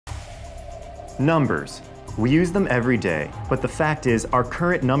Numbers. We use them every day, but the fact is our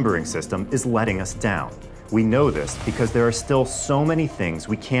current numbering system is letting us down. We know this because there are still so many things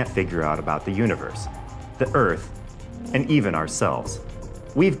we can't figure out about the universe, the Earth, and even ourselves.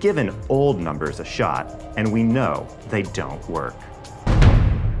 We've given old numbers a shot, and we know they don't work.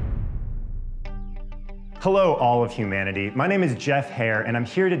 Hello, all of humanity. My name is Jeff Hare, and I'm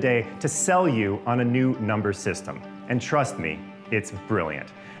here today to sell you on a new number system. And trust me, it's brilliant.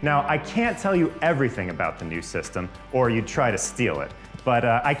 Now, I can't tell you everything about the new system, or you'd try to steal it, but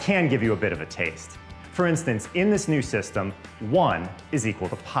I can give you a bit of a taste. For instance, in this new system, 1 is equal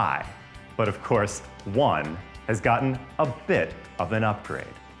to pi. But of course, 1 has gotten a bit of an upgrade.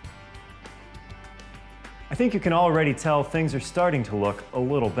 I think you can already tell things are starting to look a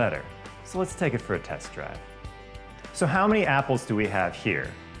little better. So let's take it for a test drive. So how many apples do we have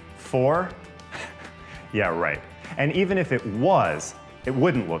here? 4? Yeah, right. And even if it was, it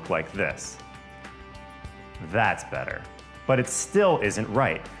wouldn't look like this. That's better. But it still isn't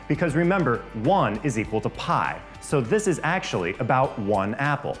right, because remember, 1 is equal to pi. So this is actually about 1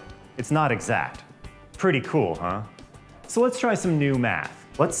 apple. It's not exact. Pretty cool, huh? So let's try some new math.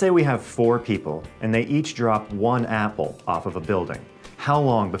 Let's say we have 4 people, and they each drop 1 apple off of a building. How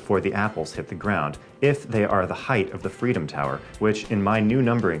long before the apples hit the ground if they are the height of the Freedom Tower, which in my new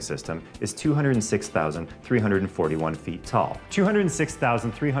numbering system is 206,341 feet tall.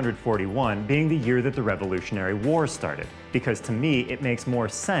 206,341 being the year that the Revolutionary War started, because to me it makes more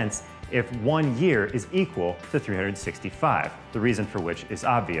sense if 1 year is equal to 365, the reason for which is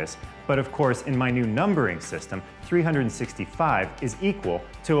obvious. But of course, in my new numbering system, 365 is equal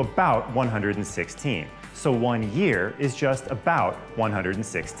to about 116. So 1 year is just about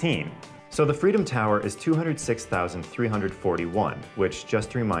 116. So the Freedom Tower is 206,341, which, just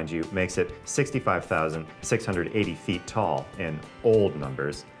to remind you, makes it 65,680 feet tall in old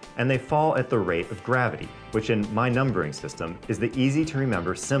numbers. And they fall at the rate of gravity, which in my numbering system is the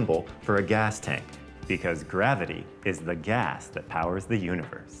easy-to-remember symbol for a gas tank, because gravity is the gas that powers the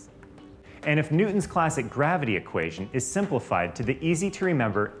universe. And if Newton's classic gravity equation is simplified to the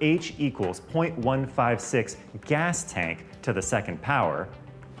easy-to-remember H equals 0.156 gas tank to the second power,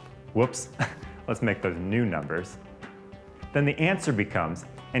 whoops, let's make those new numbers, then the answer becomes,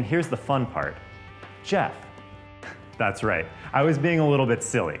 and here's the fun part, Jeff. That's right, I was being a little bit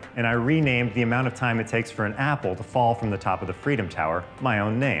silly, and I renamed the amount of time it takes for an apple to fall from the top of the Freedom Tower my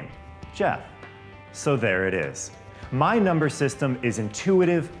own name, Jeff. So there it is. My number system is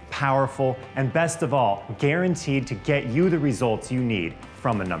intuitive, powerful, and best of all, guaranteed to get you the results you need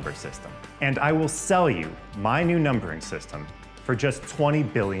from a number system. And I will sell you my new numbering system for just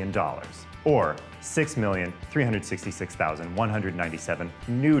 $20 billion, or $6,366,197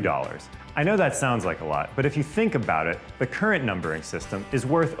 new dollars. I know that sounds like a lot, but if you think about it, the current numbering system is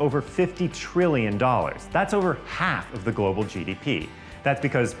worth over $50 trillion. That's over half of the global GDP. That's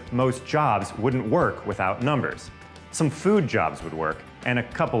because most jobs wouldn't work without numbers. Some food jobs would work, and a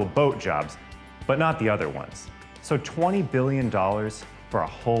couple of boat jobs, but not the other ones. So $20 billion for a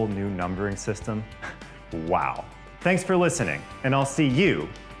whole new numbering system? Wow. Thanks for listening, and I'll see you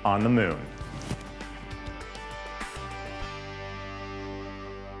on the moon.